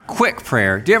quick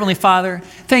prayer. Dear Heavenly Father,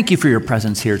 thank you for your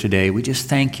presence here today. We just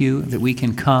thank you that we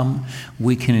can come,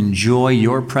 we can enjoy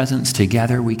your presence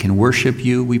together, we can worship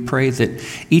you. We pray that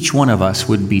each one of us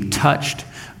would be touched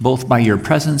both by your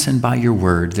presence and by your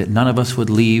word, that none of us would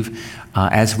leave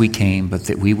as we came, but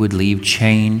that we would leave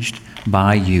changed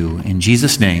by you. In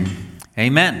Jesus' name,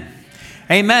 amen.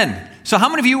 Amen. So how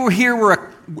many of you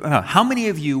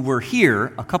were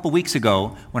here a couple weeks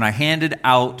ago when I handed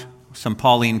out some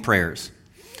Pauline prayers?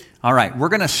 All right, we're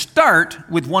going to start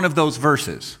with one of those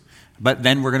verses, but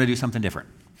then we're going to do something different.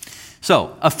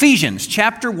 So, Ephesians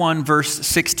chapter 1, verse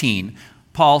 16,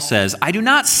 Paul says, I do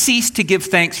not cease to give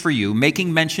thanks for you,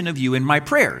 making mention of you in my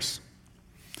prayers,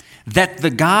 that the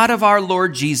God of our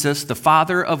Lord Jesus, the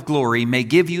Father of glory, may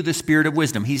give you the spirit of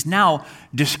wisdom. He's now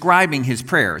describing his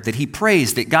prayer, that he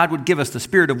prays that God would give us the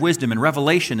spirit of wisdom and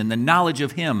revelation and the knowledge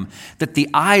of him, that the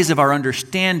eyes of our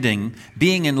understanding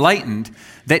being enlightened,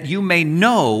 that you may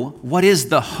know what is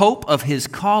the hope of his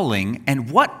calling and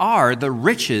what are the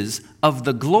riches of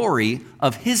the glory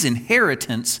of his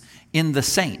inheritance in the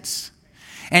saints.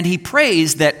 And he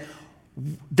prays that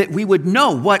we would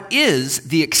know what is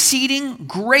the exceeding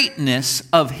greatness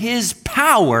of his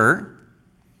power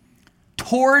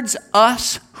towards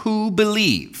us who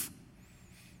believe.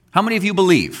 How many of you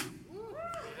believe?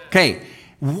 Okay,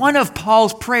 one of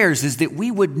Paul's prayers is that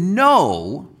we would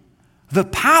know the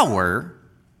power,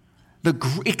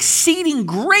 the exceeding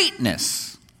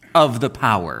greatness of the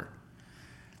power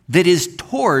that is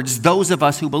towards those of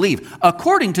us who believe,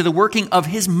 according to the working of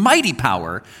his mighty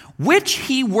power, which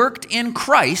he worked in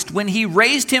Christ when he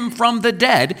raised him from the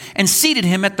dead and seated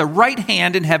him at the right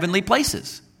hand in heavenly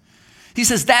places. He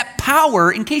says that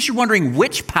power, in case you're wondering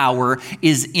which power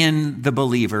is in the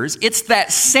believers, it's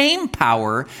that same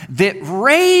power that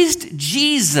raised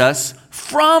Jesus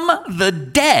from the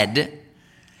dead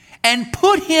and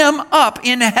put him up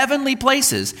in heavenly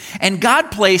places. And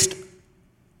God placed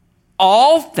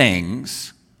all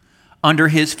things under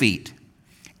his feet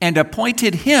and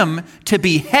appointed him to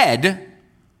be head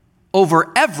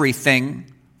over everything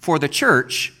for the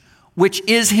church, which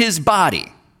is his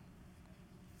body.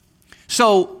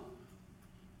 So,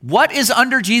 what is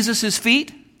under Jesus'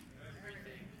 feet?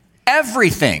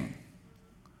 Everything.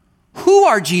 Who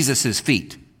are Jesus'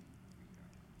 feet?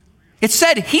 It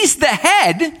said he's the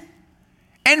head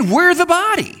and we're the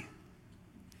body.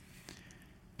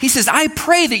 He says, I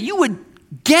pray that you would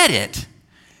get it,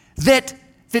 that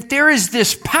there is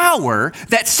this power,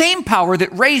 that same power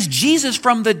that raised Jesus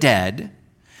from the dead,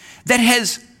 that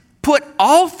has put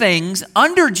all things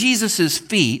under Jesus'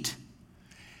 feet,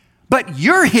 but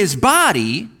you're his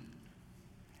body,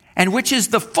 and which is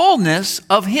the fullness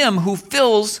of him who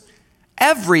fills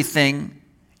everything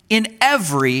in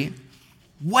every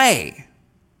way.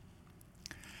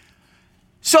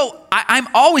 So I'm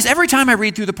always, every time I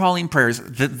read through the Pauline prayers,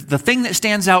 the thing that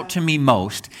stands out to me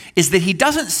most is that he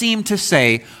doesn't seem to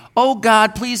say, oh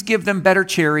God, please give them better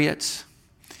chariots,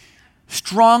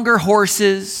 stronger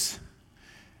horses,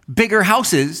 bigger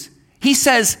houses. He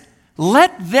says,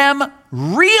 let them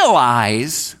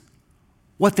realize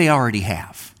what they already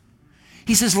have.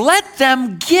 He says, let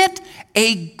them get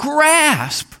a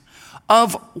grasp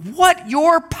of what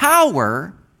your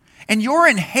power and your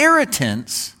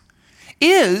inheritance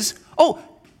is,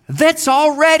 that's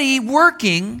already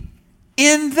working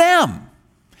in them.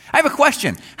 I have a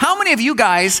question. How many of you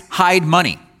guys hide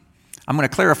money? I'm going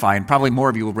to clarify, and probably more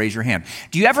of you will raise your hand.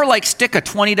 Do you ever stick a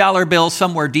 $20 bill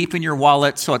somewhere deep in your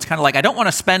wallet? So it's kind of like, I don't want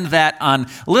to spend that on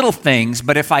little things,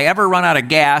 but if I ever run out of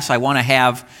gas, I want to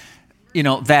have,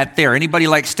 that there. Anybody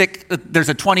there's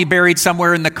a 20 buried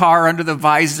somewhere in the car under the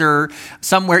visor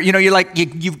somewhere.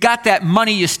 You've got that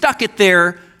money, you stuck it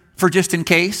there for just in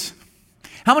case.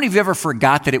 How many of you ever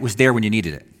forgot that it was there when you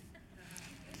needed it?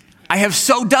 I have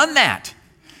so done that.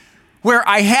 Where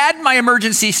I had my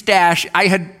emergency stash, I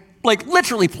had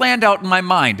literally planned out in my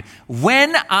mind,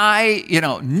 when I,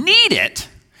 need it,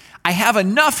 I have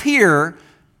enough here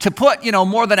to put,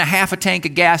 more than a half a tank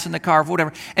of gas in the car or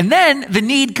whatever. And then the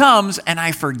need comes and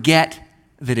I forget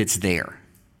that it's there.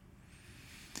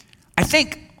 I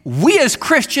think we as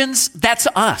Christians, that's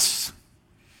us.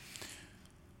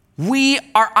 We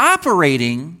are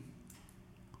operating,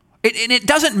 and it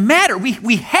doesn't matter.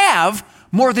 We have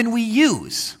more than we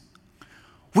use.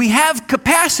 We have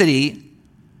capacity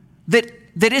that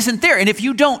isn't there. And if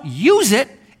you don't use it,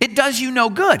 it does you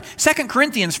no good. 2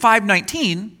 Corinthians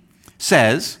 5:19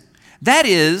 says, that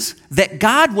is, that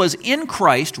God was in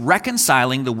Christ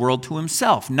reconciling the world to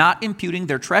himself, not imputing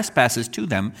their trespasses to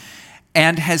them,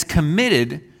 and has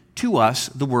committed to us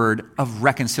the word of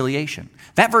reconciliation.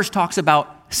 That verse talks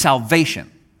about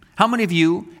salvation. How many of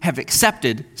you have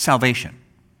accepted salvation?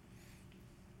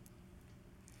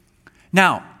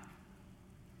 Now,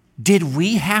 did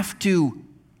we have to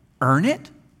earn it?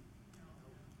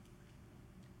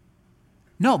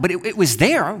 No, but it was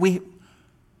there. We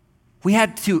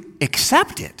had to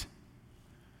accept it.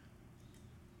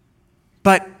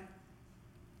 But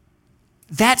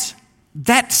that's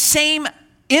that same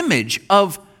image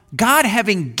of God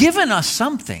having given us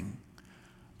something,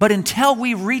 but until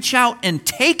we reach out and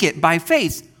take it by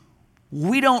faith,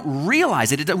 we don't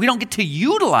realize it. We don't get to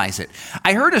utilize it.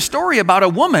 I heard a story about a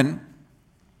woman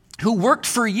who worked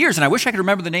for years, and I wish I could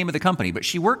remember the name of the company, but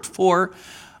she worked for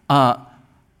a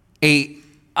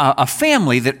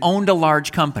family that owned a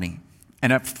large company.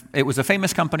 And it was a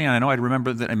famous company, and I know I'd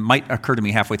remember that it might occur to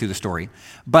me halfway through the story.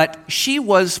 But she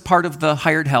was part of the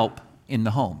hired help in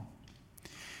the home.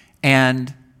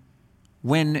 And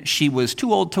when she was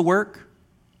too old to work,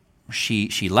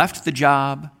 she left the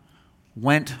job,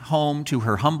 went home to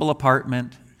her humble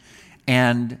apartment,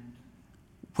 and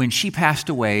when she passed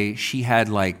away, she had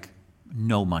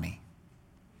no money.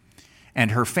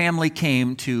 And her family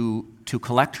came to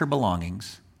collect her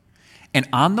belongings, and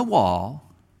on the wall,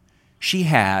 she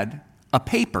had a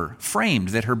paper framed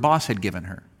that her boss had given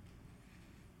her.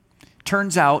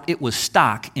 Turns out it was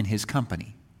stock in his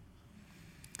company.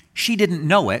 She didn't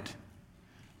know it,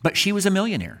 but she was a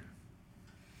millionaire.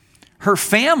 Her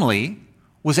family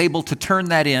was able to turn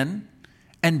that in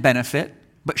and benefit,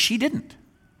 but she didn't.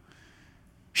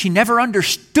 She never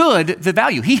understood the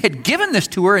value. He had given this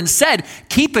to her and said,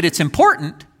 keep it, it's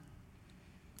important.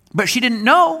 But she didn't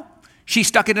know. She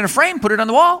stuck it in a frame, put it on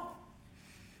the wall.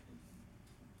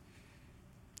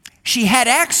 She had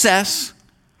access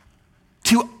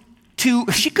to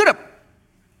she could have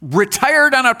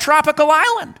retired on a tropical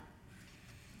island,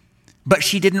 but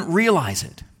she didn't realize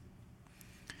it.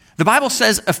 The Bible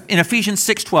says in Ephesians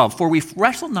 6:12, for we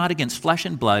wrestle not against flesh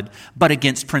and blood, but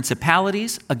against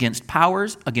principalities, against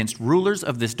powers, against rulers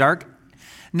of the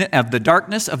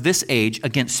darkness of this age,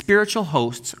 against spiritual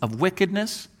hosts of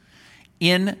wickedness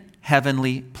in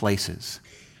heavenly places.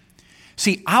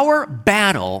 See, our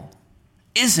battle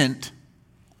isn't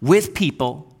with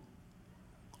people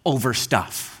over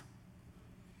stuff.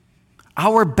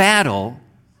 Our battle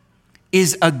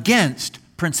is against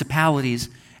principalities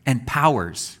and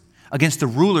powers, against the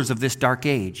rulers of this dark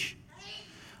age.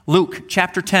 Luke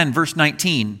chapter 10, verse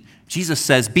 19, Jesus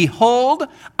says, behold,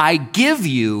 I give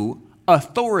you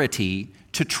authority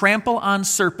to trample on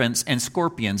serpents and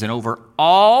scorpions and over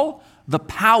all the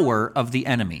power of the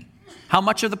enemy. How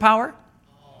much of the power?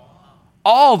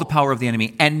 All the power of the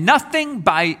enemy, and nothing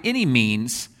by any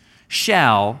means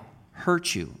shall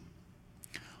hurt you.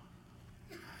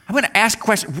 I'm going to ask a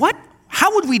question.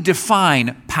 How would we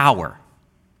define power?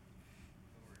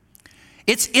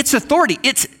 It's authority.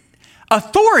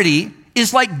 Authority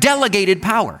is like delegated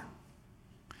power.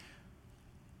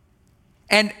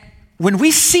 And when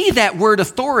we see that word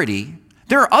authority,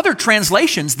 there are other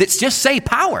translations that just say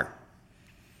power.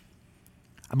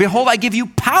 Behold, I give you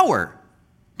power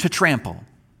to trample.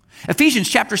 Ephesians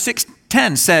chapter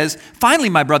 6:10 says, finally,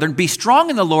 my brethren, be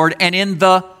strong in the Lord and in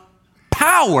the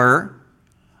power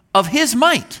of his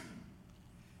might.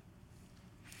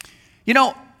 You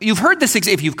know, you've heard this,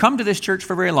 if you've come to this church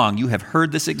for very long, you have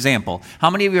heard this example. How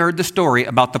many of you heard the story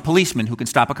about the policeman who can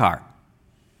stop a car?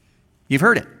 You've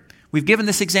heard it. We've given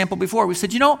this example before. We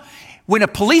said, when a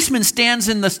policeman stands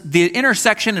in the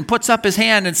intersection and puts up his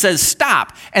hand and says,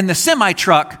 stop, and the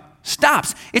semi-truck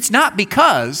stops, it's not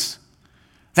because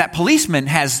that policeman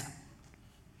has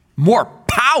more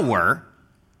power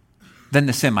than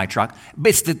the semi-truck, but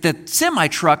it's that the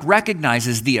semi-truck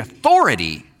recognizes the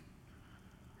authority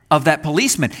of that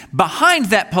policeman. Behind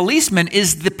that policeman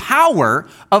is the power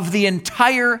of the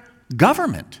entire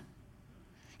government.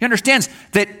 He understands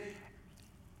that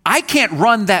I can't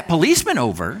run that policeman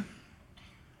over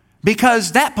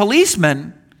because that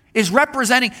policeman is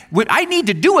representing what I need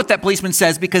to do what that policeman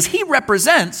says, because he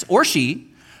represents, or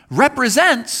she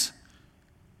represents,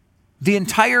 the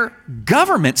entire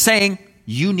government saying,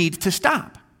 you need to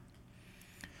stop.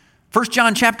 1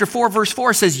 John chapter 4, verse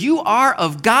 4 says, you are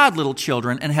of God, little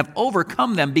children, and have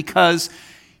overcome them, because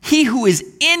he who is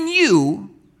in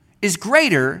you is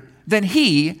greater than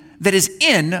he that is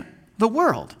in the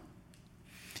world.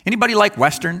 Anybody like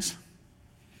Westerns?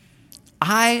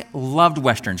 I loved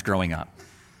Westerns growing up.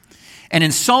 And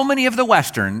in so many of the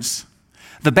Westerns,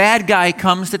 the bad guy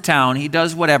comes to town, he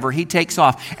does whatever, he takes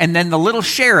off, and then the little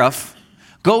sheriff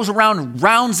goes around and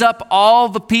rounds up all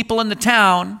the people in the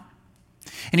town,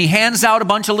 and he hands out a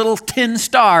bunch of little tin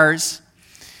stars,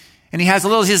 and he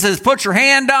says, put your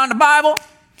hand on the Bible,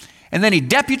 and then he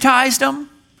deputized them,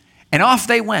 And off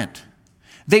they went.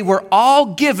 They were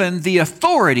all given the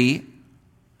authority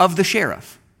of the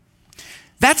sheriff.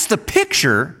 That's the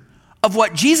picture of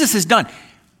what Jesus has done.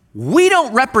 We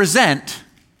don't represent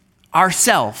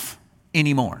ourselves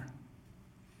anymore.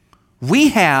 We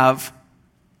have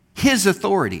his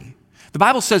authority. The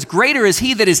Bible says, greater is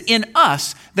he that is in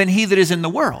us than he that is in the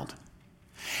world.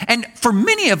 And for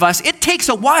many of us, it takes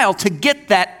a while to get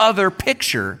that other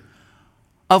picture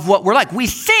of what we're like. We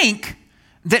think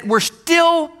that we're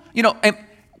still,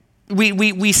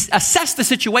 we assess the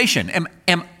situation.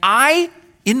 Am I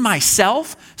in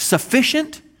myself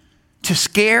sufficient to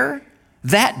scare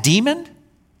that demon?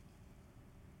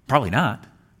 Probably not.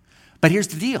 But here's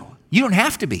the deal. You don't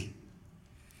have to be.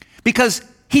 Because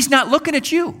he's not looking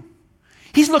at you.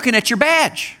 He's looking at your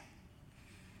badge.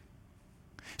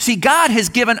 See, God has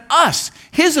given us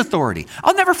his authority.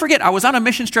 I'll never forget, I was on a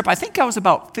mission trip. I think I was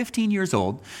about 15 years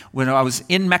old when I was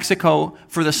in Mexico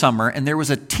for the summer, and there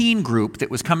was a teen group that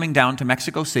was coming down to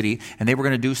Mexico City, and they were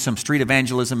going to do some street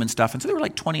evangelism and stuff. And so there were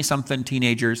like 20-something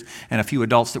teenagers and a few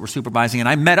adults that were supervising, and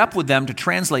I met up with them to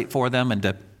translate for them and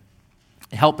to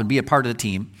help and be a part of the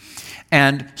team.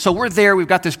 And so we're there. We've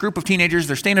got this group of teenagers.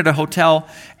 They're staying at a hotel,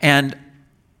 and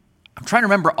I'm trying to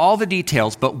remember all the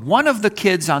details, but one of the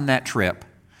kids on that trip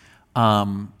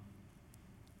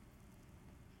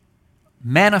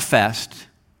manifest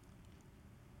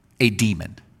a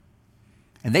demon.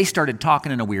 And they started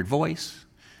talking in a weird voice.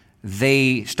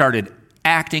 They started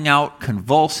acting out,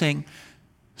 convulsing.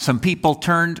 Some people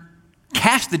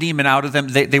cast the demon out of them.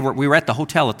 We were at the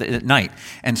hotel at night.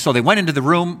 And so they went into the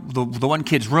room, the one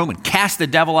kid's room, and cast the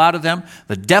devil out of them.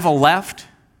 The devil left.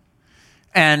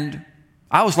 And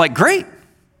I was like, great,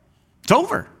 it's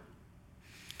over.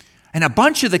 And a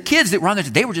bunch of the kids that were on there,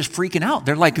 they were just freaking out.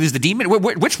 They're like, is the demon,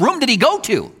 which room did he go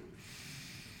to?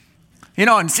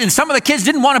 And some of the kids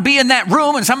didn't want to be in that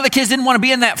room, and some of the kids didn't want to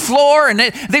be in that floor, and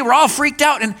they were all freaked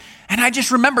out. And I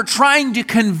just remember trying to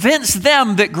convince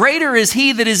them that greater is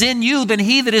he that is in you than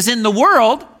he that is in the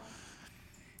world.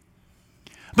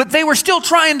 But they were still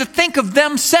trying to think of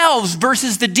themselves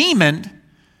versus the demon,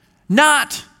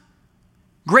 not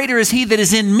greater is he that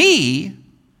is in me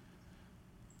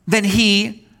than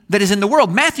he that is in the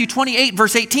world. Matthew 28,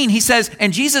 verse 18, he says,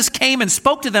 and Jesus came and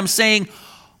spoke to them, saying,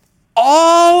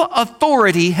 all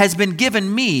authority has been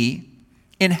given me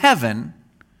in heaven,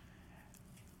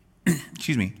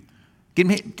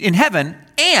 in heaven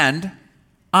and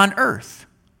on earth.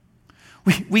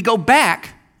 We go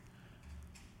back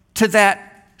to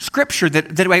that scripture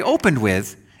that I opened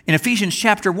with in Ephesians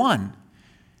chapter 1.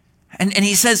 And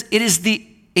he says, it is the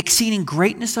exceeding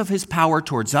greatness of his power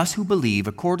towards us who believe,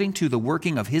 according to the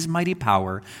working of his mighty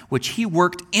power, which he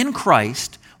worked in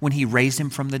Christ when he raised him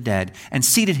from the dead and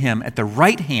seated him at the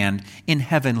right hand in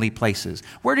heavenly places.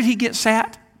 Where did he get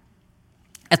sat?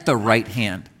 At the right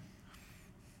hand.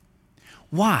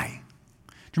 Why?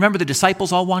 Do you remember the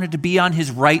disciples all wanted to be on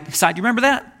his right side? Do you remember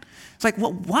that? It's like,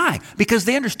 well, why? Because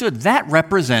they understood that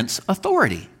represents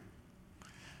authority.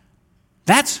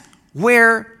 That's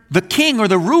where the king or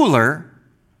the ruler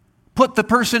put the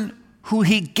person who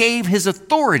he gave his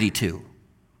authority to.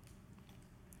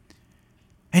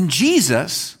 And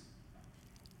Jesus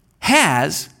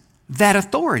has that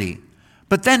authority.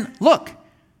 But then look,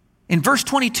 in verse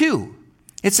 22,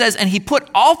 it says, and he put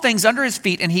all things under his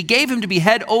feet, and he gave him to be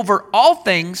head over all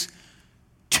things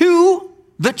to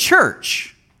the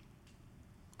church.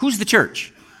 Who's the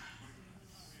church?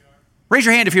 Raise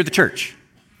your hand if you're the church.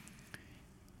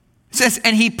 It says,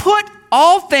 and he put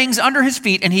all things under his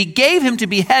feet, and he gave him to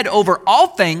be head over all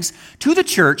things to the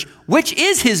church, which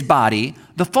is his body,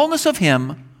 the fullness of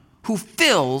him who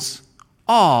fills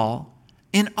all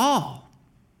in all.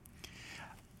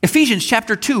 Ephesians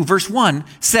chapter 2, verse 1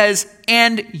 says,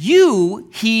 and you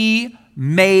he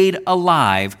made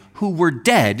alive who were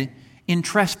dead in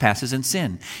trespasses and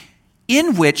sin,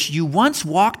 in which you once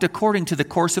walked according to the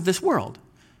course of this world.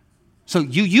 So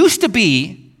you used to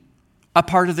be a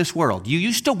part of this world. You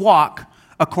used to walk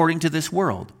according to this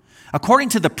world, according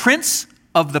to the prince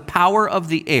of the power of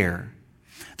the air,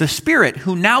 the spirit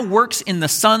who now works in the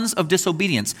sons of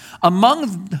disobedience,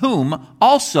 among whom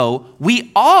also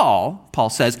we all, Paul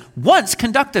says, once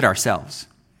conducted ourselves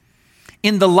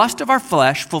in the lust of our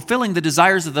flesh, fulfilling the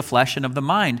desires of the flesh and of the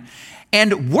mind,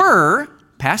 and were,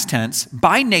 past tense,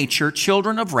 by nature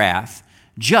children of wrath,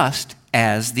 just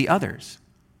as the others.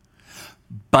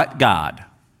 But God,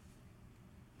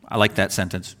 I like that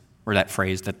sentence or that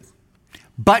phrase,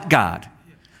 but God,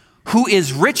 who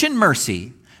is rich in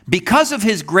mercy, because of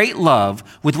his great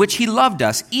love with which he loved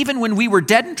us, even when we were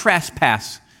dead in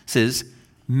trespasses,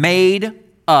 made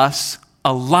us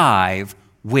alive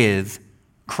with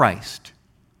Christ.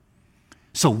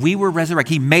 So we were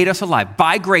resurrected. He made us alive.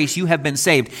 By grace you have been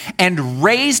saved and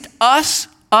raised us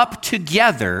up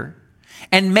together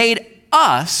and made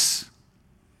us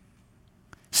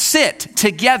sit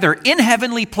together in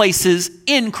heavenly places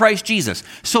in Christ Jesus.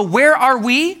 So where are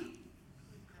we?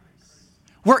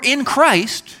 We're in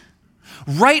Christ,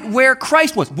 right where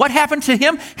Christ was. What happened to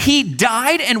him? He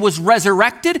died and was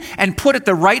resurrected and put at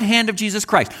the right hand of Jesus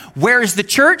Christ. Where is the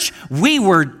church? We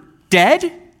were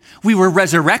dead, we were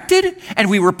resurrected, and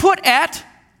we were put at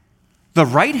the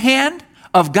right hand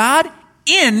of God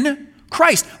in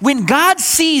Christ. When God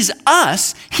sees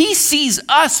us, he sees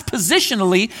us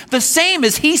positionally the same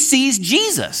as he sees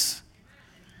Jesus.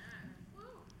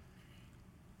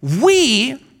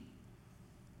 We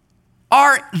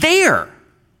are there.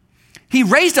 He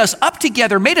raised us up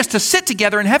together, made us to sit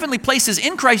together in heavenly places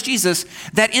in Christ Jesus,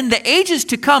 that in the ages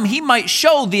to come he might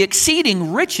show the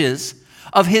exceeding riches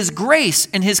of his grace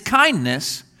and his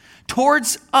kindness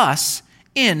towards us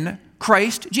in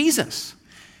Christ Jesus.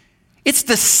 It's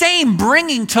the same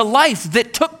bringing to life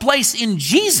that took place in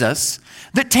Jesus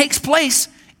that takes place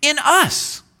in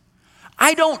us.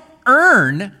 I don't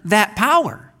earn that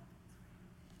power.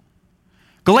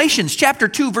 Galatians chapter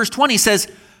 2, verse 20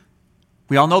 says,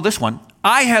 we all know this one,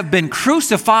 I have been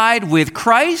crucified with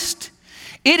Christ.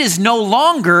 It is no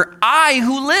longer I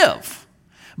who live,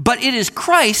 but it is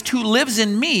Christ who lives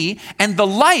in me, and the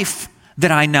life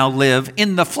that I now live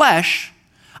in the flesh,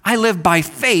 I live by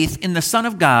faith in the Son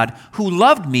of God who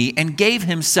loved me and gave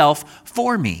himself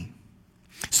for me.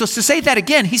 So to say that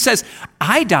again, he says,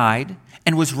 I died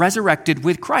and was resurrected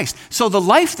with Christ. So the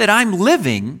life that I'm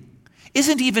living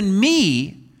isn't even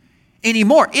me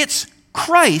anymore. It's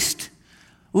Christ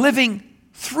living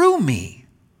through me.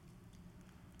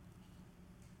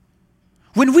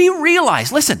 When we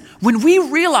realize, listen, when we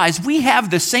realize we have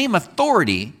the same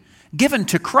authority given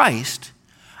to Christ,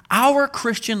 our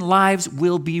Christian lives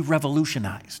will be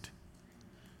revolutionized.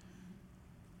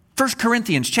 1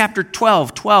 Corinthians chapter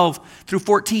 12 through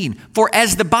 14. For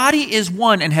as the body is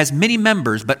one and has many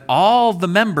members, but all the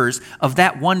members of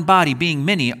that one body, being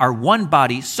many, are one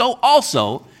body, so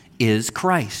also is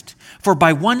Christ. For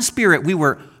by one Spirit we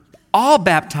were all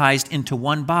baptized into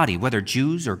one body, whether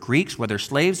Jews or Greeks, whether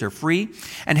slaves or free,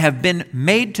 and have been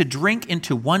made to drink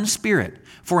into one Spirit.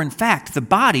 For in fact, the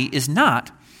body is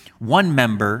not one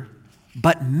member,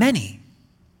 but many.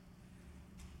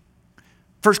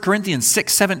 1 Corinthians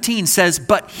 6:17 says,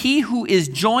 but he who is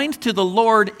joined to the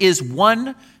Lord is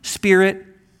one Spirit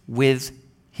with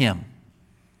him.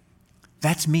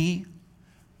 That's me.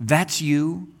 That's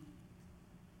you.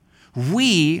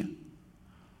 We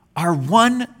are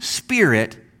one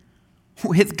Spirit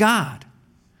with God.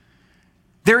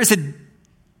 There is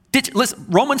listen,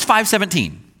 Romans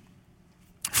 5:17.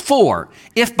 For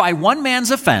if by one man's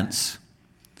offense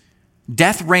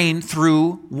death reigned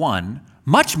through one,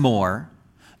 much more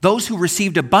those who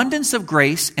received abundance of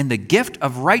grace and the gift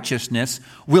of righteousness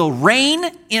will reign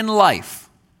in life.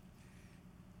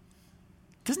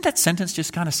 Doesn't that sentence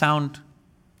just kind of sound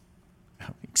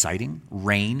exciting?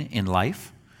 Reign in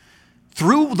life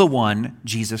through the one,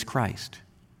 Jesus Christ.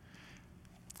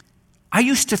 I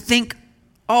used to think,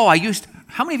 how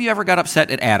many of you ever got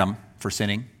upset at Adam for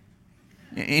sinning?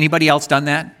 Anybody else done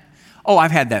that? Oh,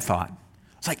 I've had that thought.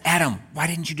 It's like, Adam, why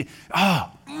didn't you do,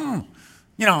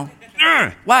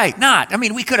 why not? I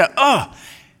mean, we could have,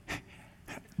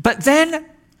 But then,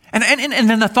 and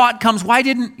then the thought comes, why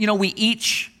didn't, we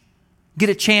each get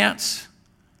a chance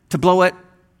to blow it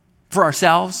for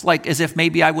ourselves, like as if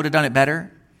maybe I would have done it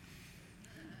better?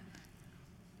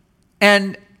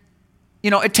 And,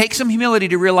 it takes some humility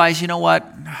to realize,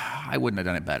 I wouldn't have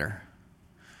done it better.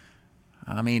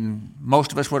 I mean,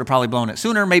 most of us would have probably blown it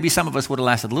sooner. Maybe some of us would have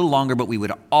lasted a little longer, but we would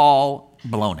have all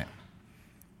blown it.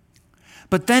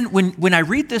 But then when I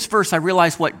read this verse, I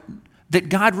realize that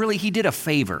God really, he did a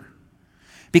favor.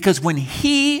 Because when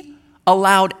he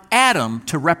allowed Adam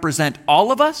to represent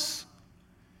all of us,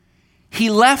 he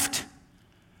left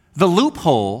the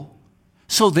loophole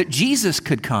so that Jesus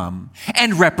could come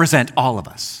and represent all of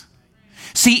us.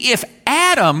 See, if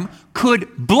Adam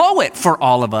could blow it for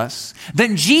all of us,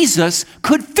 then Jesus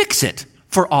could fix it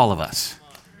for all of us.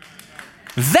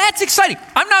 That's exciting.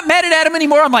 I'm not mad at Adam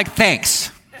anymore. I'm like,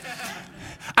 thanks.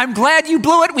 I'm glad you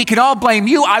blew it. We could all blame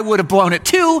you. I would have blown it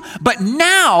too. But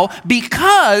now,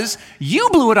 because you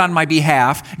blew it on my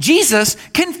behalf, Jesus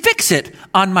can fix it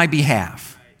on my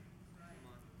behalf.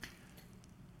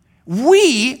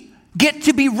 We get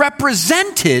to be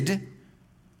represented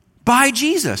by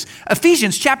Jesus.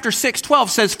 Ephesians chapter 6:12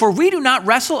 says, for we do not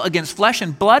wrestle against flesh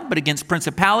and blood, but against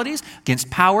principalities, against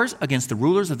powers, against the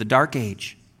rulers of the dark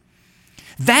age.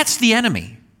 That's the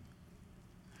enemy.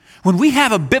 When we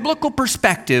have a biblical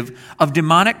perspective of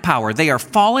demonic power, they are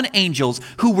fallen angels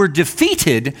who were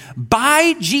defeated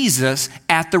by Jesus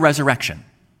at the resurrection.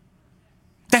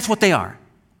 That's what they are.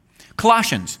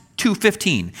 Colossians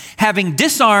 2:15, having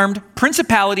disarmed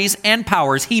principalities and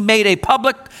powers, he made a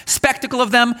public spectacle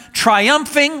of them,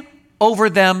 triumphing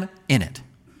over them in it.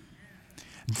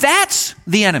 That's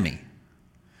the enemy.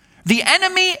 The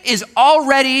enemy is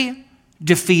already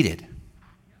defeated.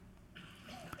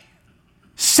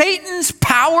 Satan's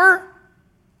power,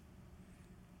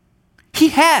 he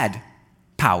had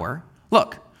power.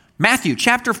 Look, Matthew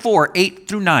chapter 4, 8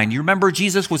 through 9. You remember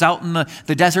Jesus was out in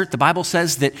the desert. The Bible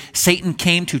says that Satan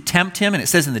came to tempt him, and it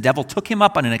says, and the devil took him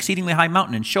up on an exceedingly high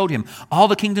mountain and showed him all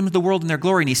the kingdoms of the world and their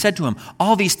glory. And he said to him,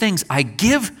 all these things I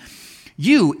give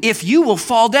you if you will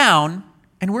fall down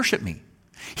and worship me.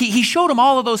 He showed him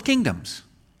all of those kingdoms.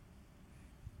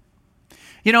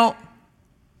 You know,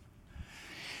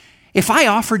 if I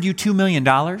offered you $2 million,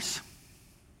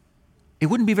 it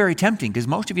wouldn't be very tempting because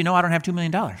most of you know I don't have $2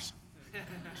 million.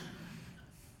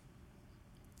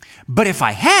 But if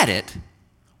I had it,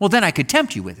 well, then I could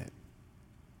tempt you with it.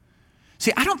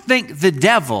 See, I don't think the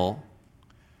devil,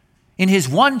 in his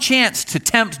one chance to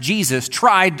tempt Jesus,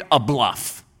 tried a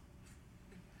bluff.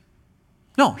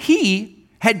 No, he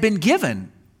had been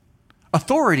given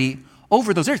authority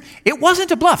over those areas. It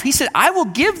wasn't a bluff. He said, I will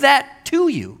give that to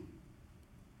you.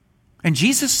 And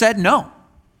Jesus said no.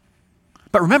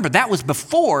 But remember, that was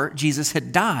before Jesus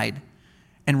had died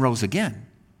and rose again.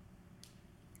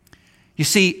 You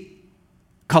see,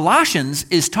 Colossians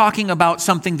is talking about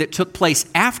something that took place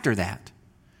after that.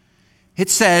 It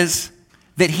says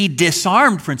that he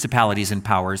disarmed principalities and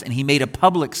powers, and he made a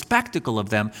public spectacle of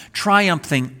them,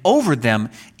 triumphing over them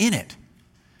in it.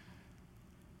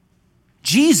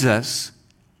 Jesus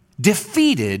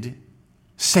defeated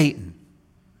Satan.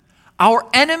 Our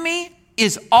enemy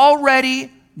is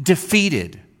already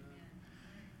defeated.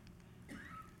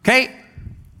 Okay?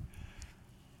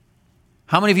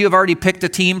 How many of you have already picked a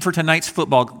team for tonight's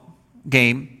football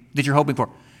game that you're hoping for?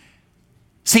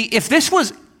 See, if this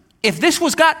was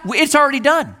it's already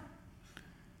done.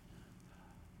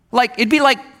 Like, it'd be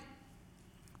like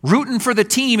rooting for the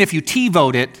team if you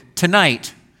T-vote it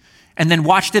tonight and then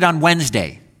watched it on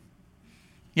Wednesday.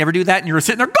 You ever do that and you were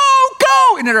sitting there,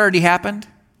 go, and it already happened?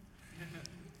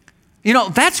 You know,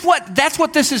 that's what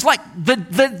this is like.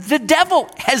 The devil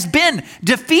has been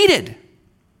defeated.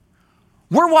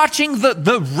 We're watching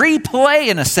the replay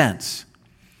in a sense.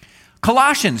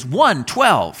 Colossians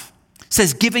 1:12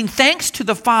 says, giving thanks to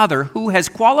the Father who has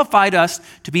qualified us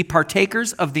to be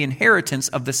partakers of the inheritance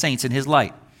of the saints in his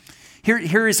light.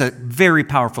 Here is a very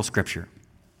powerful scripture.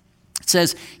 It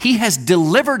says, he has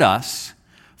delivered us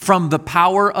from the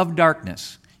power of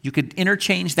darkness. You could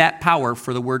interchange that power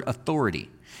for the word authority.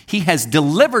 He has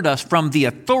delivered us from the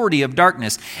authority of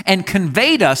darkness and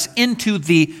conveyed us into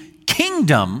the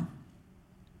kingdom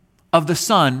of the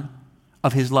Son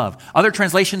of his love. Other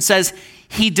translation says,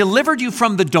 he delivered you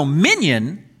from the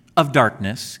dominion of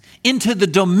darkness into the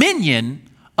dominion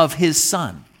of his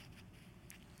Son.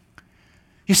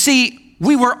 You see,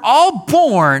 we were all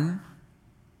born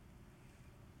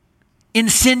in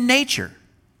sin nature.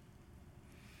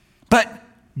 But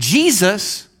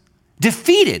Jesus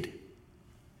defeated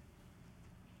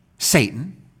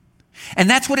Satan. And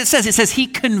that's what it says. It says he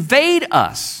conveyed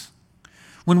us.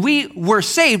 When we were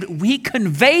saved, he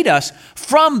conveyed us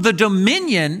from the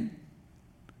dominion,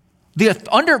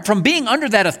 from being under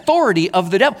that authority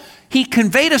of the devil. He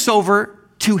conveyed us over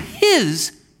to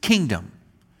his kingdom.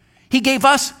 He gave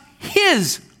us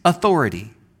his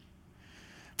authority.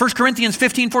 1 Corinthians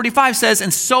 15:45 says,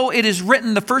 and so it is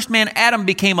written, the first man, Adam,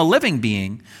 became a living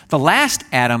being. The last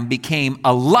Adam became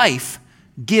a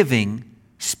life-giving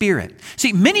spirit.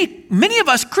 See, many of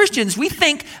us Christians, we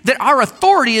think that our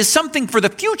authority is something for the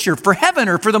future, for heaven,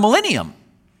 or for the millennium.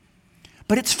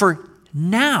 But it's for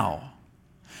now.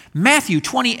 Matthew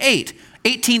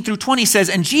 28:18 through 20 says,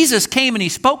 and Jesus came and he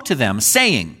spoke to them,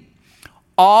 saying,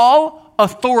 all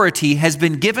authority has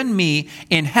been given me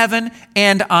in heaven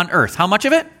and on earth. How much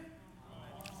of it?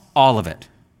 All of it.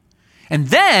 And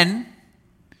then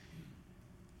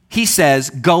he says,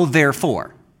 go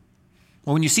therefore.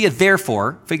 Well, when you see a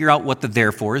therefore, figure out what the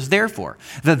therefore is there for.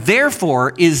 The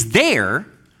therefore is there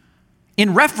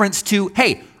in reference to,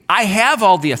 hey, I have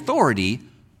all the authority,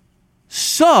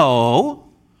 so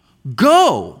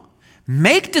go.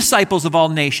 Make disciples of all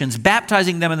nations,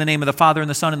 baptizing them in the name of the Father and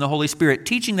the Son and the Holy Spirit,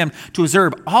 teaching them to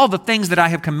observe all the things that I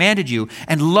have commanded you.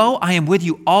 And lo, I am with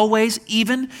you always,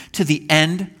 even to the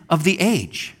end of the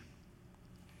age.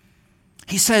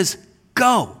 He says,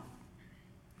 go.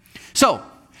 So,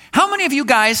 How many of you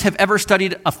guys have ever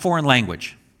studied a foreign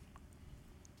language?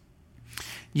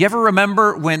 You ever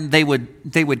remember when they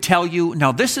would tell you,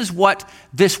 now this is what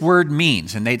this word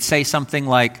means, and they'd say something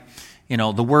like,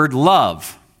 the word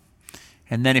love.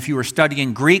 And then if you were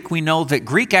studying Greek, we know that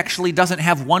Greek actually doesn't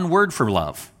have one word for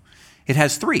love. It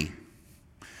has three.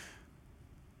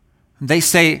 They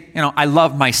say, I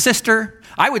love my sister.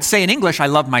 I would say in English, I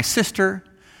love my sister.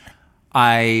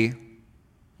 I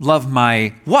love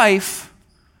my wife.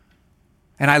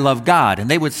 And I love God. And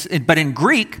but in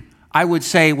Greek, I would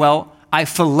say, well, I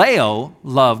phileo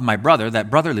love my brother, that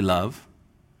brotherly love.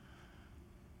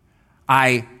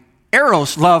 I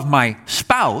eros love my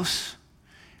spouse.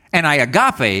 And I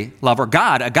agape love, or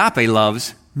God agape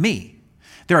loves me.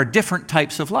 There are different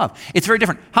types of love. It's very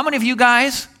different. How many of you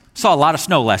guys saw a lot of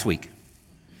snow last week?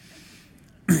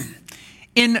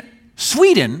 In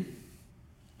Sweden,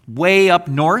 way up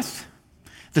north,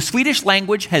 the Swedish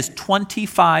language has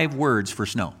 25 words for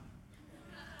snow.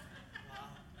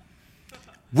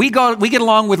 We get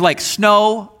along with like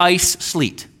snow, ice,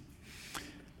 sleet.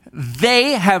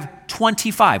 They have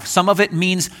 25. Some of it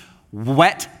means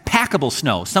wet, packable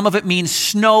snow. Some of it means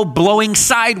snow blowing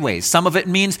sideways. Some of it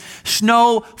means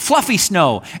snow, fluffy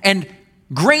snow, and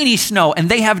grainy snow, and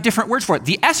they have different words for it.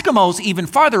 The Eskimos, even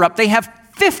farther up, they have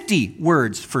 50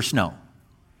 words for snow.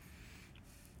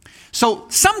 So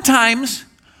sometimes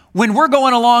when we're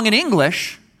going along in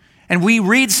English and we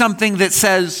read something that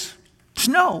says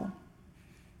snow,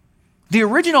 the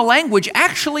original language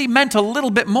actually meant a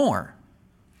little bit more.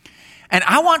 And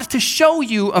I want to show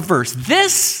you a verse.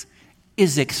 This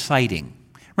is exciting.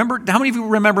 Remember, how many of you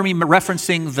remember me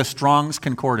referencing the Strong's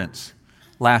Concordance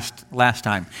last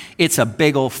time? It's a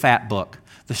big old fat book.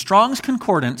 The Strong's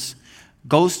Concordance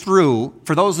goes through,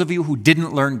 for those of you who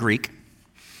didn't learn Greek,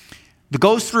 it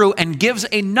goes through and gives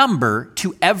a number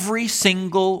to every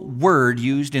single word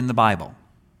used in the Bible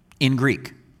in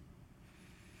Greek.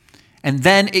 And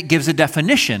then it gives a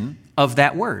definition of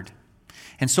that word.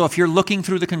 And so if you're looking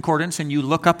through the concordance and you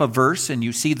look up a verse and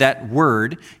you see that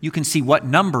word, you can see what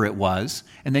number it was,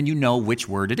 and then you know which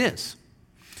word it is.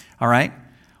 All right?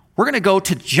 We're going to go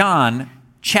to John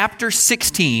chapter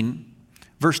 16,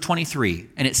 verse 23,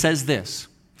 and it says this,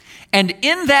 "And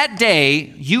in that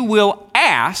day you will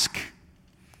ask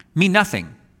me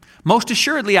nothing. Most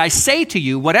assuredly I say to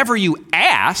you, whatever you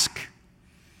ask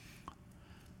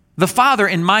the Father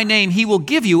in my name, he will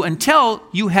give you until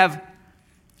you have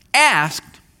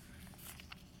asked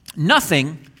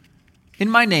nothing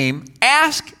in my name.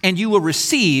 Ask and you will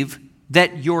receive,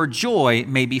 that your joy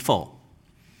may be full."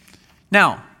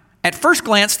 Now, at first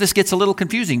glance, this gets a little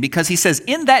confusing because he says,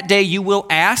 in that day you will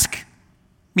ask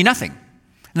me nothing.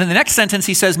 And then the next sentence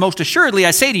he says, most assuredly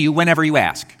I say to you, whenever you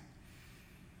ask.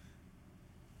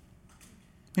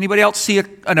 Anybody else see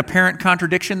an apparent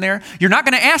contradiction there? You're not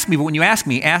going to ask me, but when you ask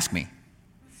me, ask me.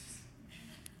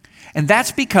 And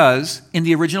that's because in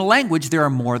the original language, there are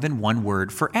more than one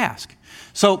word for ask.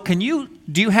 So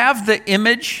do you have the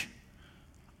image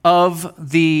of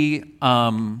the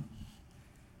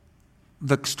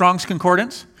Strong's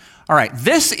Concordance? All right,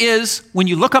 this is when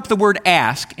you look up the word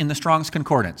ask in the Strong's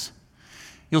Concordance.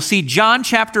 You'll see John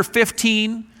chapter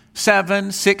 15,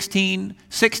 7, 16,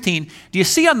 16. Do you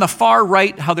see on the far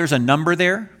right how there's a number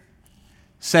there?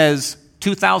 It says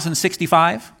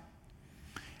 2065.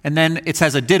 And then it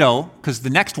says a ditto, because the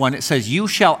next one, it says, you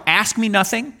shall ask me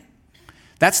nothing.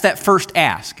 That's that first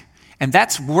ask. And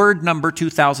that's word number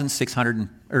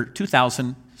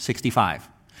 2065.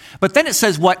 But then it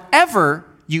says, whatever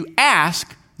you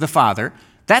ask the Father,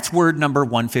 that's word number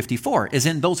 154, as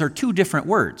in those are two different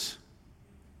words.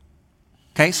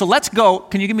 Okay, so let's go.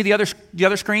 Can you give me the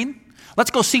other screen?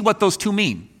 Let's go see what those two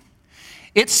mean.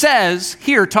 It says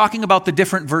here, talking about the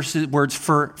different words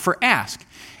for ask,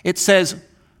 it says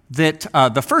that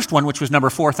the first one, which was number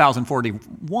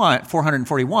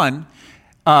 441,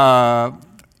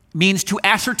 means to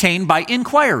ascertain by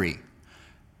inquiry,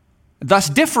 thus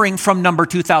differing from number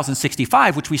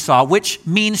 2065, which we saw, which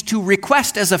means to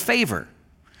request as a favor.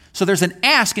 So there's an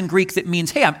ask in Greek that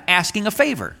means, hey, I'm asking a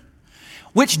favor,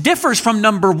 which differs from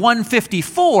number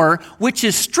 154, which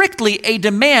is strictly a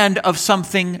demand of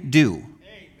something due. Amen.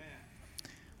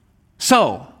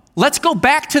 So let's go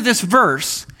back to this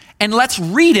verse and let's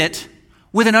read it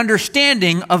with an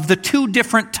understanding of the two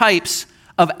different types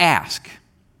of ask.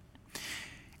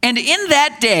 And in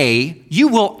that day, you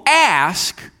will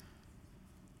ask,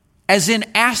 as in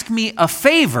ask me a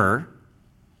favor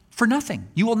for nothing.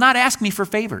 You will not ask me for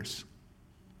favors.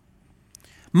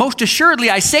 Most assuredly,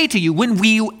 I say to you, when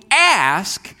you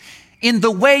ask in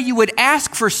the way you would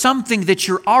ask for something that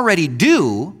you're already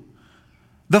due,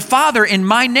 the Father in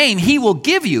my name, he will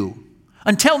give you.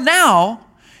 Until now,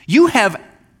 you have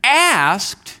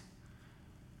asked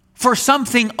for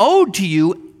something owed to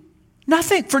you,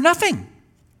 for nothing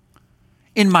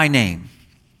in my name.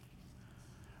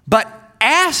 But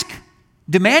ask,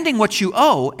 demanding what you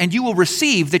owe, and you will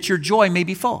receive, that your joy may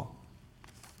be full.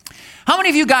 How many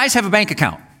of you guys have a bank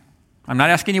account? I'm not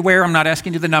asking you where, I'm not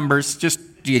asking you the numbers,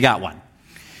 just do you got one?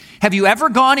 Have you ever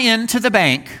gone into the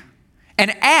bank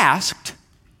and asked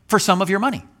for some of your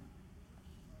money?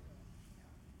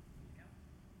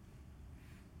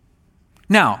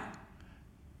 Now,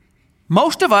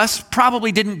 most of us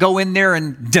probably didn't go in there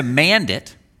and demand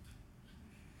it.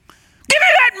 Give me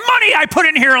that money I put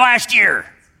in here last year.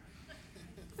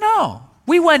 No,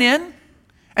 we went in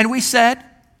and we said,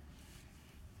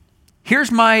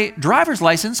 here's my driver's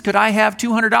license. Could I have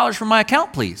 $200 from my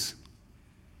account, please?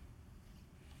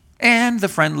 And the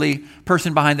friendly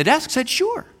person behind the desk said,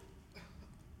 sure.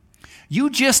 You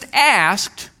just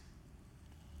asked,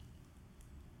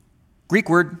 Greek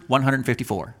word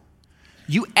 154.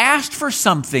 You asked for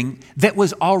something that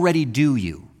was already due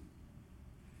you.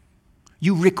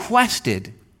 You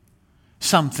requested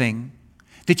something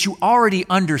that you already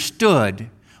understood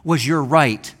was your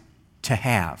right to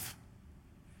have.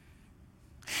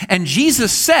 And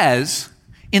Jesus says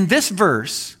in this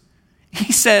verse,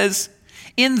 he says,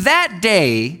 in that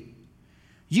day,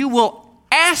 you will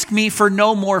ask me for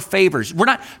no more favors.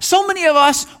 So many of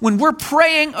us, when we're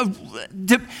praying,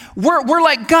 we're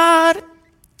like, God,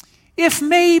 if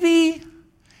maybe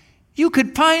you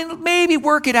could maybe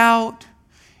work it out,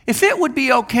 if it would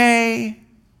be okay,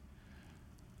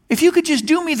 if you could just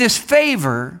do me this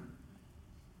favor.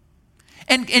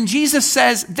 And Jesus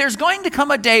says, there's going to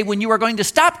come a day when you are going to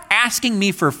stop asking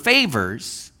me for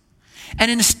favors, and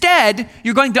instead,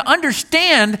 you're going to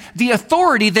understand the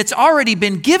authority that's already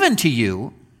been given to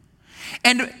you,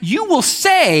 and you will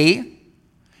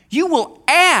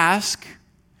ask,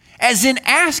 as in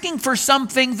asking for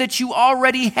something that you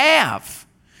already have.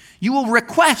 You will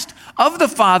request of the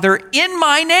Father in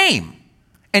my name,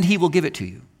 and he will give it to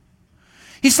you.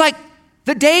 He's like,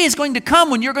 the day is going to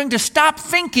come when you're going to stop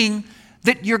thinking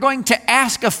that you're going to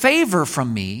ask a favor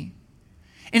from me.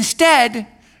 Instead,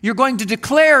 you're going to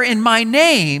declare in my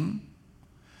name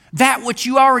that which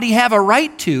you already have a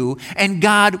right to, and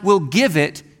God will give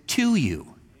it to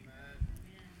you.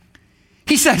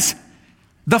 He says,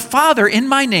 the Father in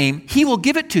my name, he will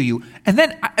give it to you. And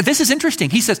then, this is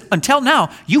interesting. He says, until now,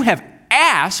 you have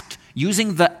asked,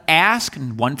 using the ask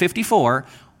in 154,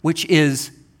 which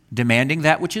is demanding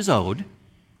that which is owed,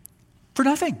 for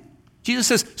nothing. Jesus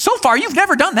says, so far you've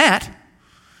never done that.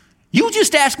 You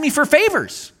just ask me for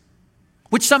favors,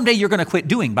 which someday you're going to quit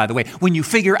doing, by the way, when you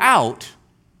figure out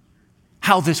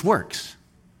how this works.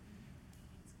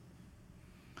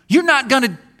 You're not going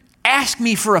to ask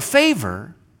me for a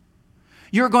favor.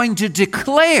 You're going to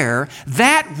declare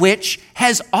that which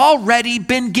has already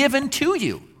been given to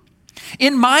you.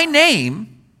 In my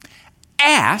name,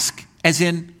 ask, as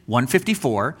in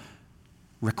 154,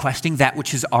 requesting that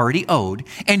which is already owed,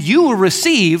 and you will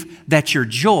receive, that your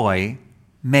joy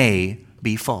may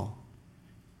be full.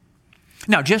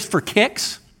 Now, just for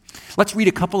kicks, let's read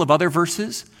a couple of other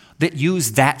verses that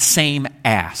use that same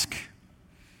ask.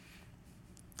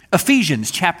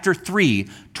 Ephesians chapter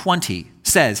 3:20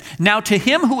 says, now to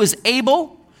him who is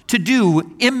able to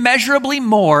do immeasurably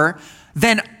more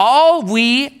than all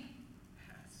we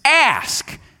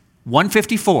ask.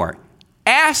 154.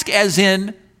 Ask as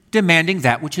in demanding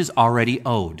that which is already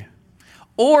owed.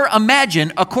 Or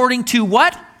imagine, according to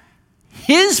what?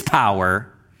 His power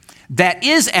that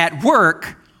is at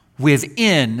work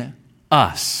within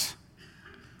us.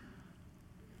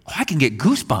 Oh, I can get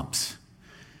goosebumps.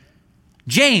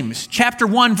 James chapter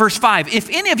 1 verse 5. If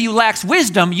any of you lacks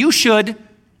wisdom, you should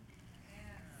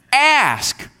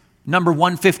ask. Number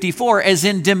 154, as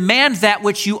in demand that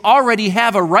which you already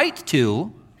have a right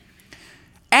to.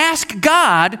 Ask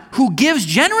God, who gives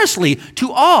generously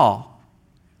to all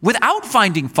without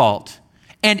finding fault,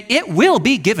 and it will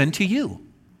be given to you.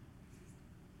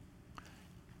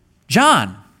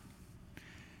 John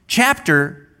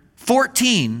chapter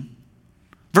 14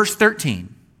 verse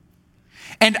 13.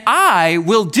 And I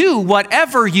will do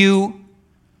whatever you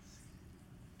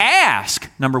ask.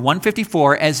 Number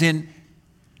 154, as in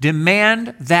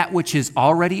demand that which is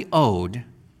already owed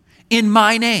in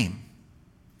my name.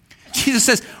 Jesus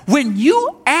says, when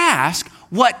you ask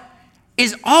what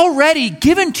is already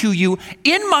given to you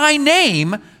in my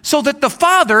name, so that the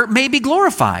Father may be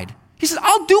glorified. He says,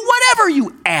 I'll do whatever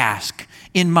you ask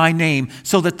in my name,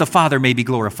 so that the Father may be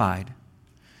glorified.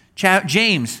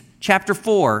 James chapter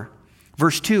 4,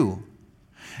 verse 2.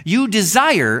 You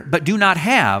desire, but do not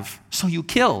have, so you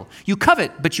kill. You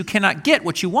covet, but you cannot get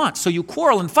what you want, so you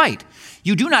quarrel and fight.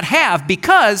 You do not have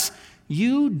because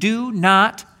you do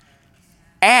not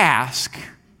ask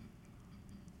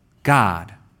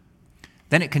God.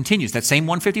 Then it continues, that same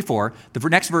 154. The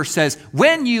next verse says,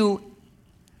 when you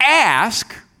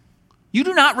ask, you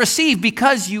do not receive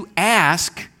because you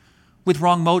ask with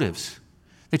wrong motives,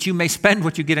 that you may spend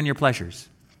what you get on your pleasures.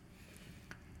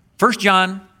 1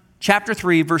 John chapter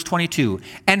 3, verse 22,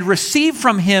 and receive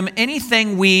from him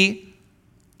anything we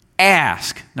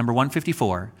ask, number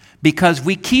 154, because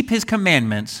we keep his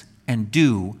commandments and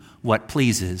do what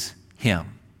pleases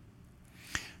him.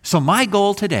 So my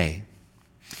goal today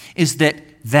is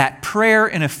that prayer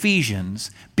in Ephesians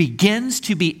begins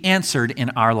to be answered in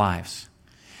our lives.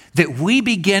 That we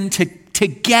begin to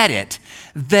get it,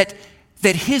 that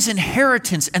his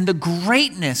inheritance and the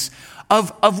greatness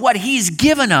of what he's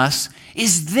given us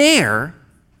is there,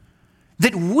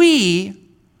 that we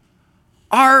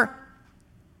are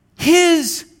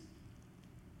his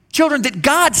children, that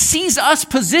God sees us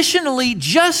positionally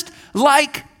just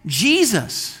like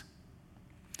Jesus.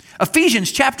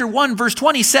 Ephesians chapter 1, verse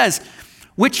 20 says,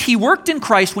 which he worked in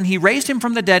Christ when he raised him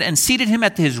from the dead and seated him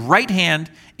at his right hand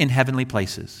in heavenly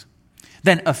places.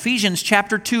 Then Ephesians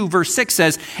chapter 2, verse 6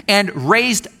 says, and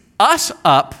raised us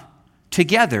up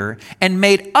together and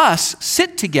made us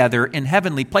sit together in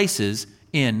heavenly places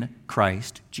in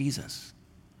Christ Jesus.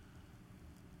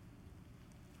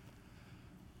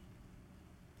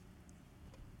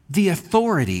 The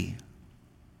authority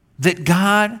that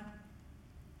God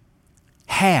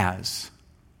has,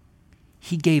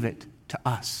 he gave it to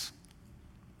us.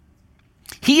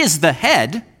 He is the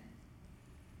head.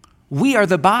 We are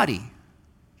the body.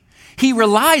 He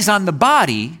relies on the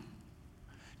body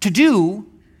to do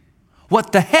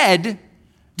what the head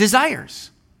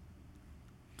desires.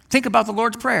 Think about the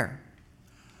Lord's Prayer.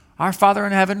 Our Father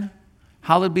in heaven,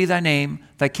 hallowed be thy name,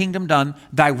 thy kingdom done,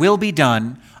 thy will be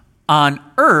done on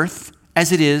earth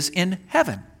as it is in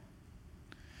heaven.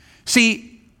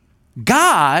 See,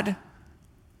 God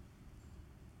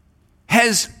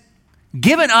has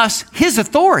given us his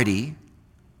authority,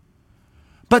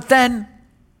 but then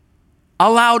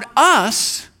allowed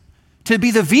us to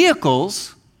be the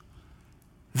vehicles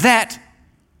that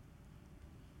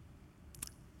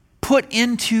put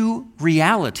into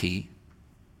reality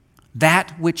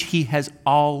that which he has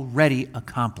already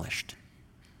accomplished.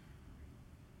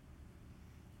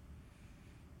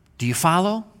 Do you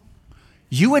follow?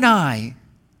 You and I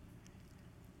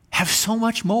have so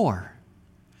much more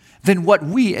than what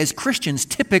we as Christians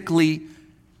typically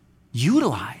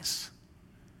utilize.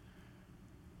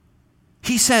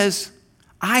 He says,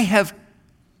 I have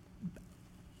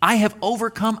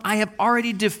overcome, I have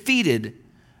already defeated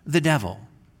the devil.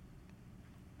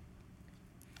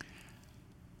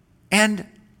 And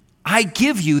I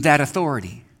give you that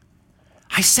authority.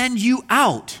 I send you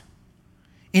out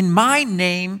in my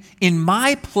name, in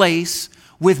my place,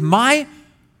 with my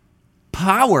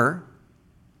power.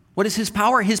 What is his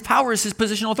power? His power is his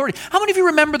positional authority. How many of you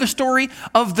remember the story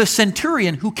of the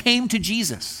centurion who came to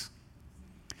Jesus?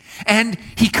 And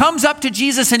he comes up to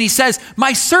Jesus and he says,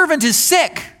 my servant is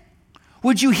sick.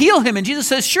 Would you heal him? And Jesus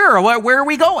says, sure. Where are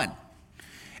we going?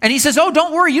 And he says, oh,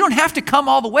 don't worry. You don't have to come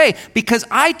all the way because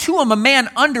I too am a man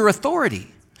under authority.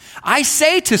 I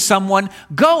say to someone,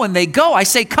 go, and they go. I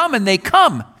say, come, and they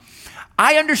come.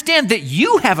 I understand that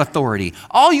you have authority.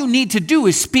 All you need to do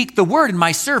is speak the word and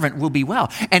my servant will be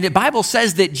well. And the Bible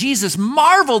says that Jesus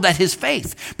marveled at his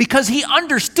faith because he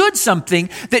understood something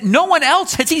that no one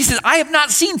else had seen. He says, I have not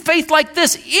seen faith like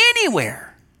this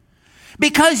anywhere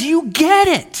because you get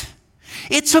it.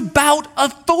 It's about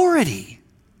authority.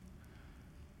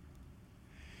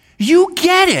 You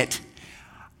get it.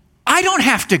 I don't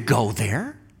have to go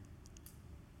there.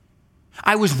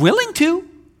 I was willing to,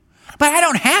 but I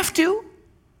don't have to.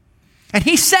 And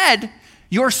he said,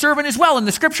 your servant is well. And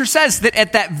the scripture says that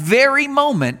at that very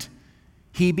moment,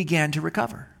 he began to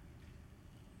recover.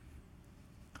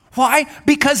 Why?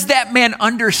 Because that man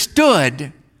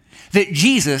understood that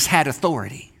Jesus had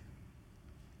authority.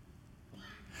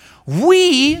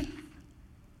 We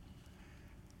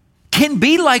can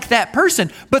be like that person,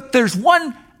 but there's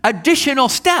one additional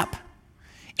step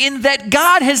in that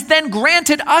God has then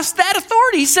granted us that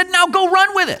authority. He said, now go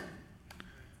run with it.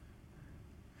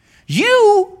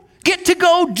 You get to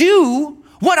go do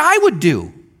what I would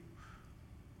do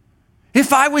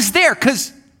if I was there,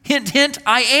 because hint, hint,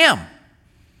 I am.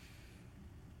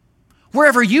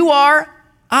 Wherever you are,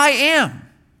 I am.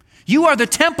 You are the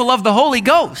temple of the Holy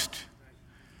Ghost.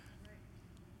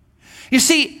 You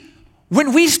see,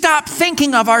 when we stop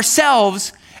thinking of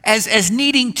ourselves as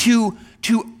needing to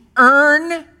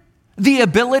earn the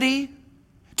ability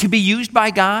to be used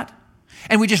by God,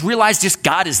 and we just realize just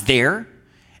God is there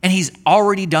and he's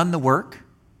already done the work.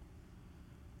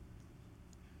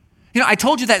 You know, I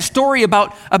told you that story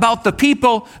about the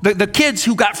people, the kids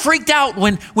who got freaked out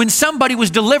when somebody was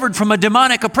delivered from a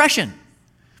demonic oppression.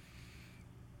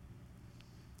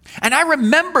 And I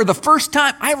remember the first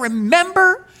time, I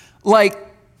remember the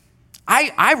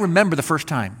first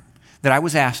time that I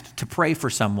was asked to pray for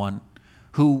someone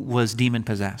who was demon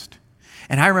possessed.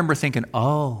 And I remember thinking,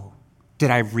 oh,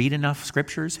 did I read enough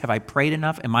scriptures? Have I prayed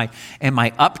enough? Am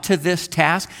I up to this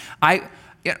task?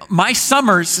 My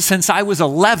summers since I was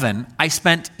 11, I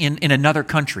spent in another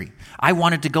country. I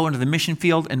wanted to go into the mission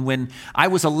field, and when I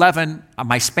was 11,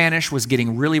 my Spanish was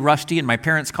getting really rusty, and my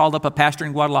parents called up a pastor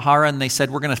in Guadalajara, and they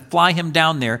said, we're going to fly him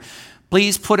down there.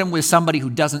 Please put him with somebody who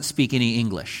doesn't speak any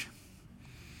English.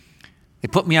 They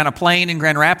put me on a plane in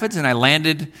Grand Rapids, and I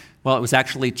landed, well, it was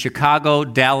actually Chicago,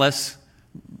 Dallas,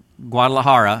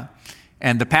 Guadalajara,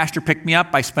 and the pastor picked me up.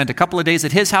 I spent a couple of days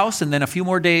at his house and then a few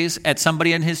more days at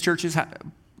somebody in his church's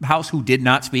house who did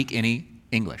not speak any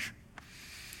English.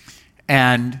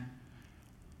 And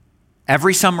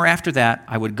every summer after that,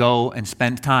 I would go and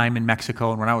spend time in Mexico.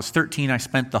 And when I was 13, I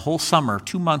spent the whole summer,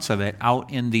 2 months of it,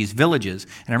 out in these villages.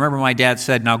 And I remember my dad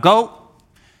said, now go,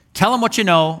 tell them what you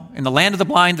know. In the land of the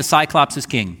blind, the Cyclops is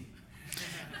king.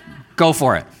 Go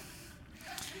for it.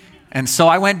 And so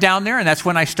I went down there, and that's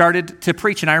when I started to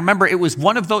preach. And I remember it was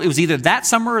one of those, it was either that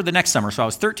summer or the next summer. So I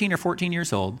was 13 or 14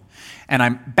 years old, and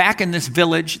I'm back in this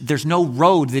village. There's no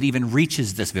road that even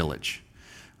reaches this village.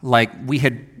 Like, we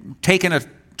had taken a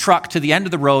truck to the end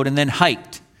of the road and then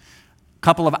hiked a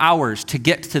couple of hours to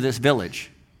get to this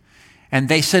village. And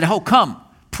they said, oh, come,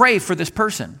 pray for this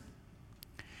person.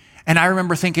 And I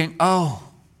remember thinking, oh,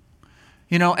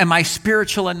 am I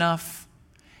spiritual enough?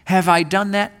 Have I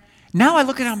done that? Now I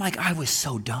look at it, I'm like, I was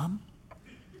so dumb.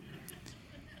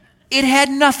 It had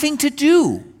nothing to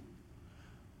do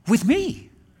with me.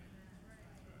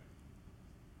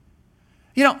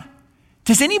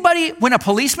 Does anybody, when a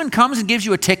policeman comes and gives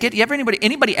you a ticket,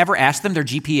 anybody ever ask them their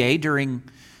GPA during,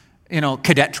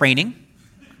 cadet training?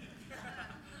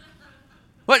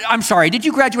 Well, I'm sorry, did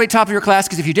you graduate top of your class?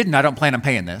 Because if you didn't, I don't plan on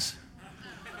paying this.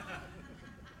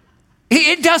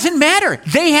 It doesn't matter.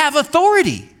 They have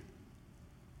authority.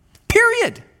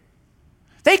 Period.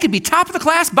 They could be top of the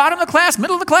class, bottom of the class,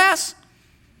 middle of the class.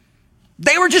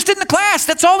 They were just in the class.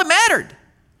 That's all that mattered.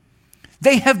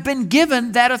 They have been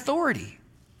given that authority.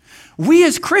 We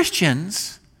as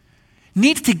Christians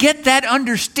need to get that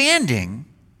understanding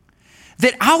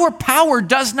that our power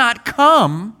does not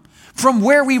come from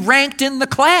where we ranked in the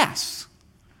class.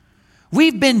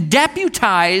 We've been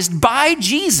deputized by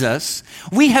Jesus.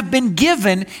 We have been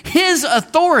given his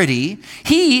authority.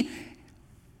 He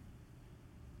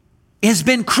has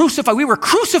been crucified. We were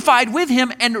crucified with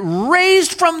him and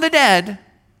raised from the dead.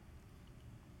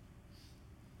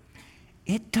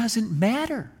 It doesn't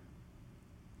matter.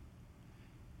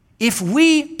 If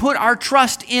we put our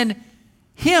trust in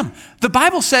him. The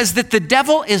Bible says that the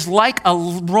devil is like a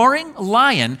roaring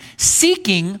lion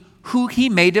seeking who he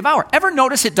may devour. Ever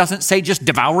notice it doesn't say just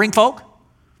devouring folk?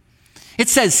 It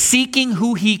says seeking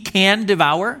who he can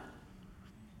devour.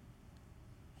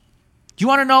 Do you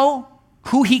want to know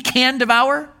who he can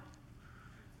devour?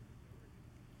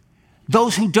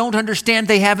 Those who don't understand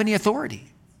they have any authority.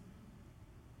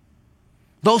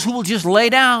 Those who will just lay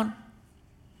down.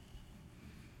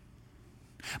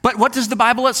 But what does the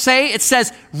Bible say? It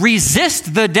says,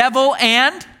 resist the devil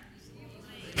and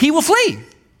he will flee.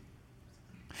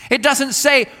 It doesn't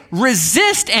say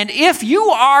resist and if you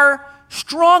are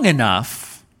strong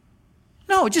enough.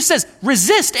 No, it just says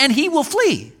resist and he will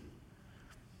flee.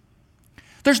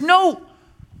 There's no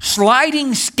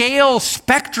sliding scale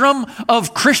spectrum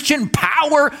of Christian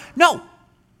power. No.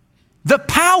 The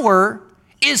power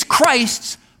is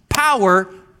Christ's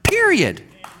power, period.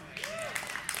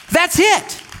 That's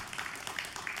it.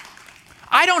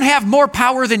 I don't have more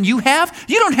power than you have.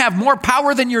 You don't have more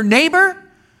power than your neighbor.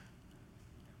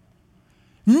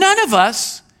 None of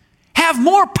us have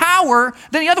more power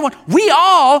than the other one. We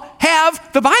all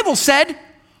have, the Bible said,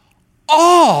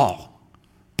 all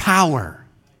power.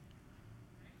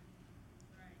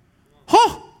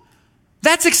 Oh,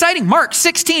 that's exciting. Mark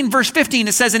 16, verse 15,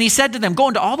 it says, and he said to them, go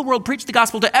into all the world, preach the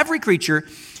gospel to every creature.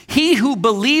 He who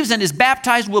believes and is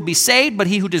baptized will be saved, but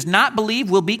he who does not believe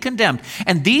will be condemned.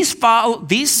 And these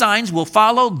signs will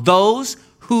follow those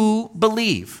who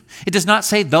believe. It does not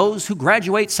say those who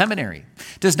graduate seminary.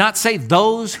 It does not say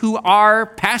those who are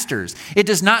pastors. It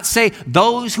does not say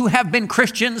those who have been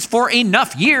Christians for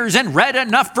enough years and read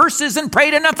enough verses and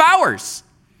prayed enough hours.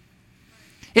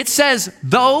 It says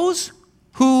those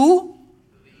who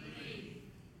believe.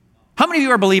 How many of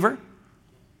you are a believer?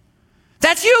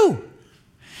 That's you.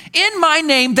 In my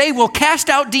name, they will cast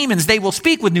out demons. They will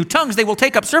speak with new tongues. They will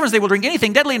take up serpents. They will drink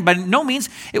anything deadly, and by no means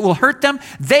it will hurt them.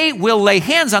 They will lay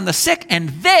hands on the sick, and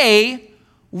they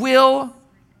will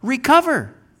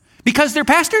recover. Because they're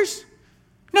pastors?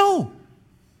 No.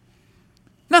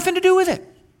 Nothing to do with it.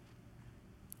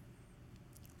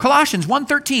 Colossians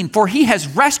 1:13, for he has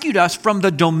rescued us from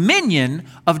the dominion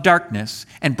of darkness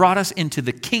and brought us into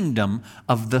the kingdom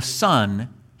of the Son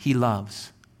he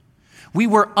loves. We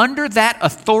were under that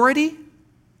authority,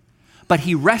 but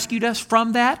he rescued us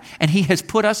from that, and he has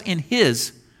put us in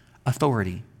his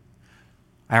authority.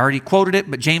 I already quoted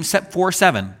it, but James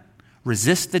 4:7,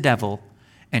 resist the devil,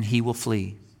 and he will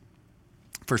flee.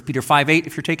 1 Peter 5:8,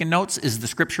 if you're taking notes, is the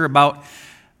scripture about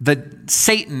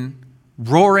Satan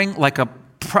roaring like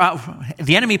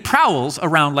the enemy prowls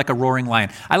around like a roaring lion.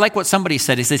 I like what somebody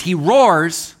said. He says he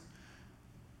roars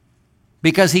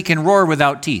because he can roar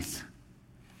without teeth.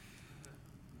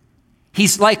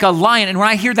 He's like a lion. And when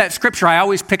I hear that scripture, I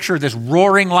always picture this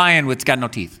roaring lion with got no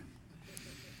teeth.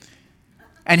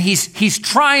 And he's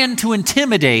trying to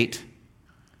intimidate.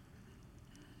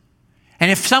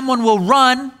 And if someone will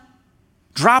run,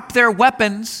 drop their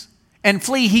weapons, and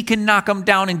flee, he can knock them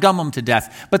down and gum them to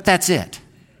death. But that's it.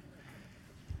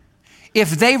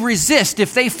 If they resist,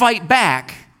 if they fight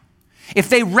back, if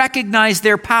they recognize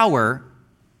their power,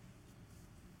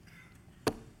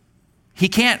 he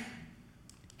can't.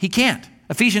 He can't.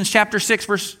 Ephesians chapter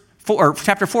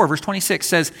 4, verse 26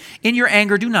 says, in your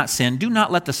anger, do not sin. Do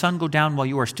not let the sun go down while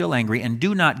you are still angry, and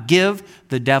do not give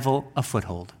the devil a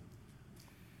foothold.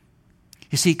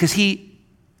 You see, because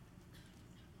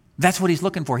that's what he's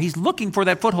looking for. He's looking for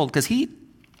that foothold because he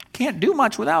can't do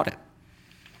much without it.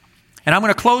 And I'm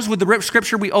going to close with the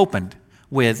scripture we opened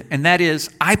with, and that is,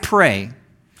 I pray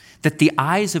that the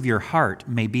eyes of your heart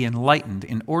may be enlightened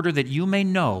in order that you may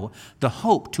know the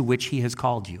hope to which he has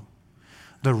called you,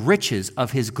 the riches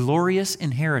of his glorious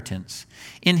inheritance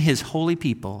in his holy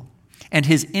people, and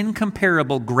his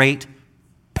incomparable great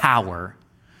power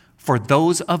for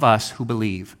those of us who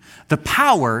believe. The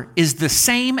power is the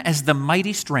same as the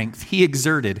mighty strength he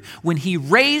exerted when he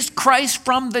raised Christ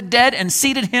from the dead and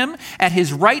seated him at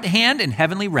his right hand in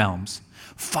heavenly realms,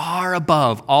 far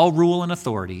above all rule and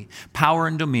authority, power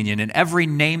and dominion, and every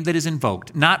name that is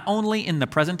invoked, not only in the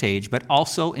present age, but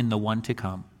also in the one to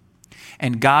come.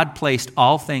 And God placed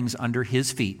all things under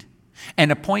his feet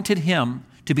and appointed him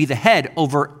to be the head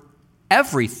over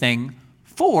everything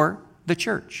for the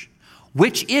church,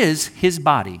 which is his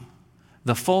body,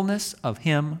 the fullness of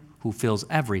him who fills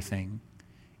everything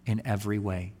in every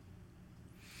way.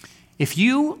 If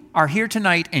you are here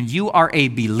tonight and you are a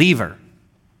believer,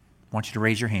 I want you to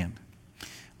raise your hand.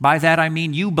 By that I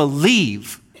mean you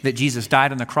believe that Jesus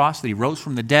died on the cross, that he rose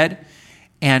from the dead,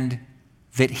 and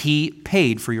that he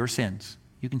paid for your sins.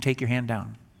 You can take your hand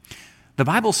down. The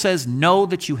Bible says know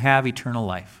that you have eternal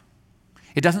life.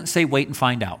 It doesn't say wait and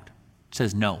find out. It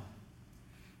says know.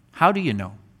 How do you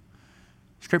know?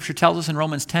 Scripture tells us in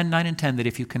Romans 10:9 and 10 that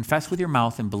if you confess with your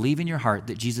mouth and believe in your heart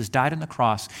that Jesus died on the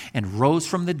cross and rose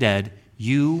from the dead,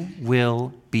 you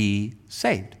will be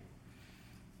saved.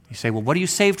 You say, well, what are you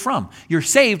saved from? You're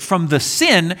saved from the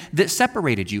sin that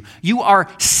separated you. You are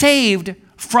saved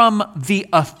from the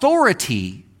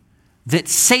authority that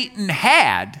Satan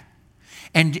had.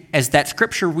 And as that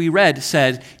scripture we read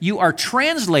said, you are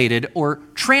translated or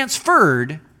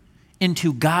transferred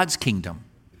into God's kingdom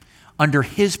under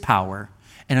his power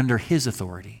and under his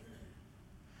authority.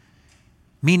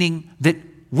 Meaning that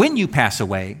when you pass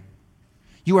away,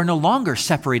 you are no longer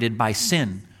separated by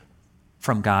sin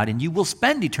from God, and you will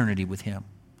spend eternity with him.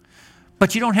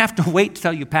 But you don't have to wait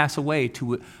till you pass away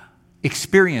to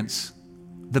experience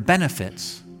the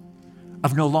benefits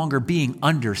of no longer being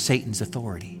under Satan's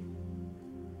authority.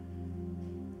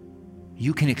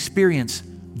 You can experience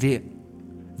the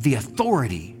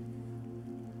authority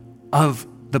of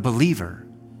the believer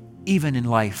even in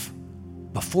life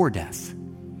before death.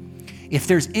 If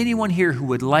there's anyone here who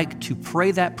would like to pray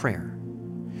that prayer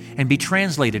and be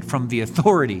translated from the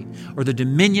authority or the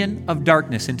dominion of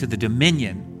darkness into the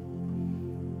dominion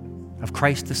of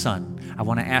Christ the Son, I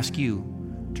want to ask you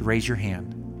to raise your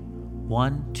hand.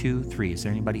 1, 2, 3. Is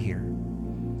there anybody here?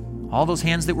 All those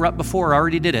hands that were up before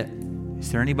already did it.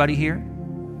 Is there anybody here?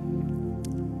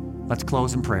 Let's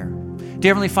close in prayer. Dear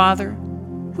Heavenly Father,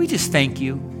 we just thank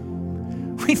you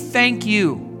We thank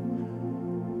you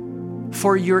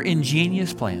for your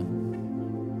ingenious plan.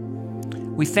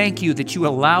 We thank you that you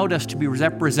allowed us to be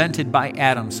represented by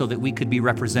Adam so that we could be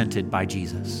represented by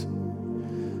Jesus,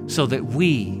 so that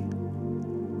we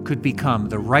could become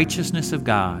the righteousness of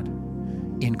God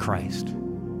in Christ.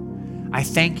 I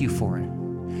thank you for it.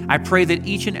 I pray that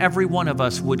each and every one of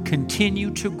us would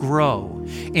continue to grow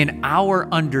in our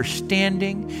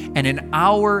understanding and in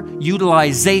our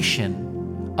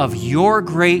utilization of your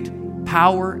great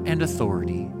power and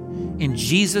authority. In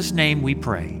Jesus' name we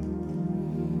pray.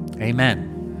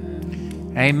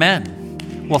 Amen.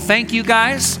 Amen. Well, thank you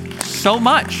guys so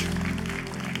much.